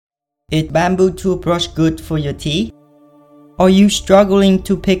Is bamboo toothbrush good for your teeth? Are you struggling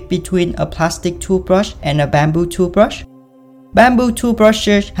to pick between a plastic toothbrush and a bamboo toothbrush? Bamboo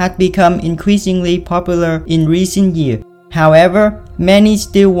toothbrushes have become increasingly popular in recent years. However, many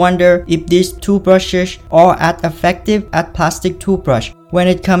still wonder if these toothbrushes are as effective as plastic toothbrush when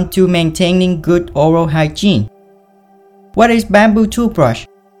it comes to maintaining good oral hygiene. What is bamboo toothbrush?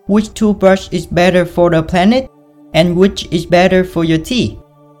 Which toothbrush is better for the planet? And which is better for your teeth?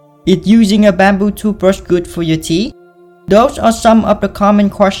 Is using a bamboo toothbrush good for your teeth? Those are some of the common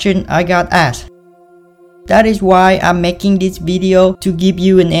questions I got asked. That is why I'm making this video to give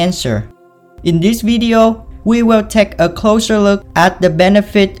you an answer. In this video, we will take a closer look at the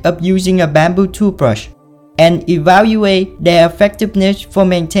benefit of using a bamboo toothbrush and evaluate their effectiveness for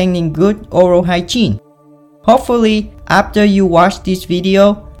maintaining good oral hygiene. Hopefully, after you watch this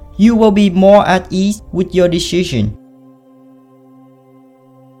video, you will be more at ease with your decision.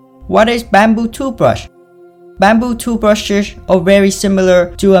 What is bamboo toothbrush? Bamboo toothbrushes are very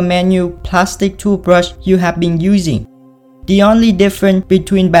similar to a manual plastic toothbrush you have been using. The only difference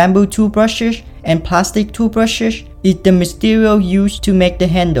between bamboo toothbrushes and plastic toothbrushes is the material used to make the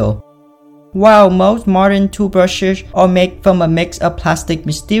handle. While most modern toothbrushes are made from a mix of plastic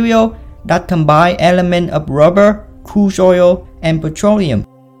material that combine elements of rubber, crude oil, and petroleum,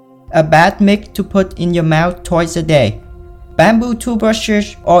 a bad mix to put in your mouth twice a day. Bamboo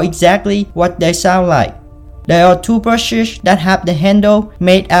toothbrushes are exactly what they sound like. They are toothbrushes that have the handle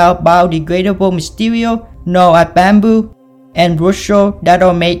made out of biodegradable material known as bamboo and bristles that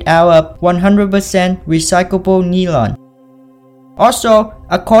are made out of 100% recyclable nylon. Also,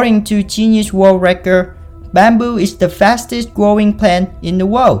 according to Guinness World Record, bamboo is the fastest growing plant in the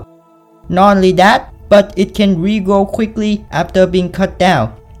world. Not only that, but it can regrow quickly after being cut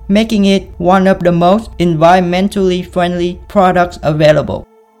down, making it one of the most environmentally friendly products available.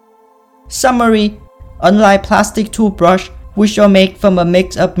 Summary: unlike plastic toothbrush, which are made from a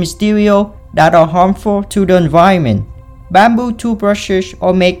mix of material that are harmful to the environment, bamboo toothbrushes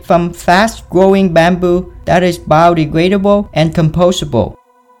are made from fast-growing bamboo that is biodegradable and compostable,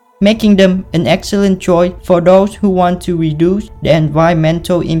 making them an excellent choice for those who want to reduce the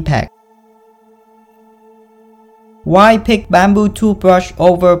environmental impact. Why pick bamboo toothbrush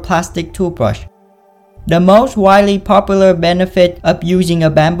over plastic toothbrush? The most widely popular benefit of using a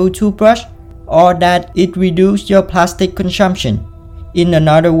bamboo toothbrush are that it reduces your plastic consumption. In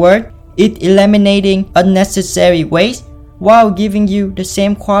other words, it eliminating unnecessary waste while giving you the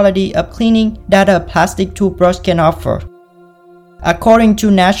same quality of cleaning that a plastic toothbrush can offer. According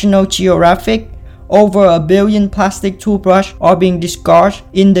to National Geographic, over 1 billion plastic toothbrushes are being discarded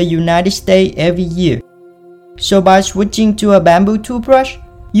in the United States every year. So by switching to a bamboo toothbrush,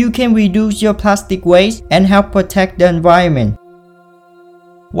 you can reduce your plastic waste and help protect the environment.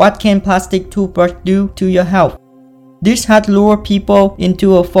 What can plastic toothbrush do to your health? This has lured people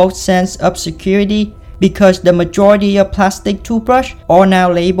into a false sense of security because the majority of plastic toothbrushes are now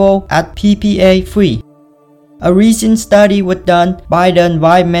labeled as PPA-free. A recent study was done by the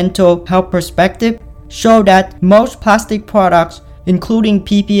Environmental Health Perspective showed that most plastic products, including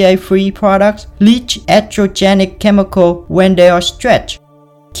PPA-free products, leach estrogenic chemical when they are stretched.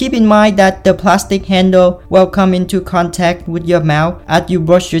 Keep in mind that the plastic handle will come into contact with your mouth as you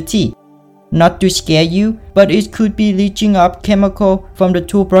brush your teeth. Not to scare you, but it could be leaching up chemical from the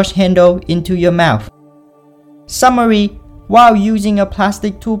toothbrush handle into your mouth. Summary: while using a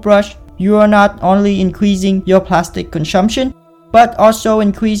plastic toothbrush, you are not only increasing your plastic consumption, but also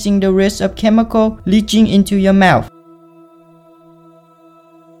increasing the risk of chemical leaching into your mouth.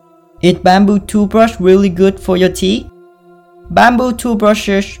 Is bamboo toothbrush really good for your teeth? Bamboo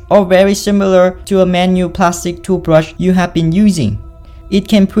toothbrushes are very similar to a manual plastic toothbrush you have been using. It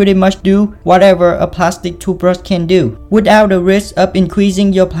can pretty much do whatever a plastic toothbrush can do, without the risk of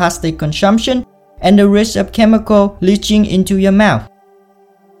increasing your plastic consumption and the risk of chemical leaching into your mouth.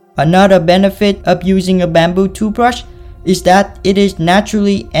 Another benefit of using a bamboo toothbrush is that it is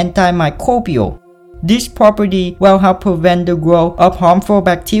naturally antimicrobial. This property will help prevent the growth of harmful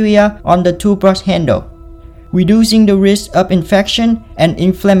bacteria on the toothbrush handle, reducing the risk of infection and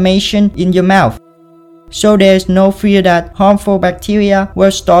inflammation in your mouth. So there is no fear that harmful bacteria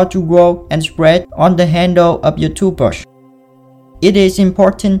will start to grow and spread on the handle of your toothbrush. It is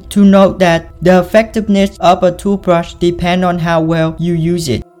important to note that the effectiveness of a toothbrush depends on how well you use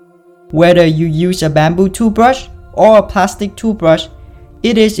it. Whether you use a bamboo toothbrush or a plastic toothbrush,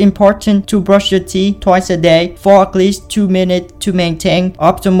 it is important to brush your teeth twice a day for at least 2 minutes to maintain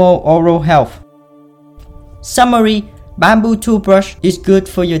optimal oral health. Summary: bamboo toothbrush is good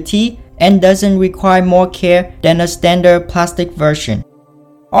for your teeth and doesn't require more care than a standard plastic version.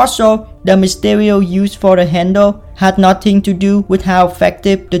 Also, the material used for the handle had nothing to do with how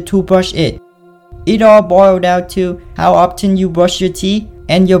effective the toothbrush is. It all boiled down to how often you brush your teeth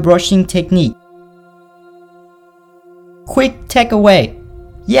and your brushing technique. Quick takeaway.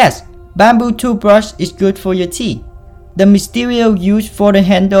 Yes, bamboo toothbrush is good for your teeth. The material used for the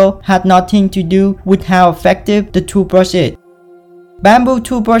handle had nothing to do with how effective the toothbrush is. Bamboo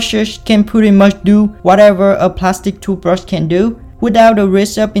toothbrushes can pretty much do whatever a plastic toothbrush can do without the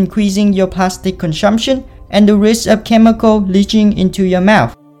risk of increasing your plastic consumption and the risk of chemical leaching into your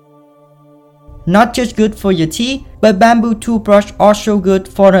mouth. Not just good for your teeth, but bamboo toothbrush also good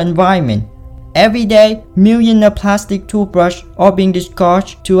for the environment. Every day, millions of plastic toothbrushes are being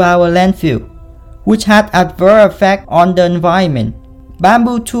discharged to our landfill, which had adverse effect on the environment.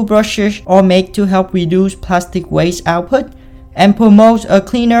 Bamboo toothbrushes are made to help reduce plastic waste output and promote a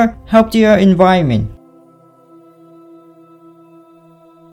cleaner, healthier environment.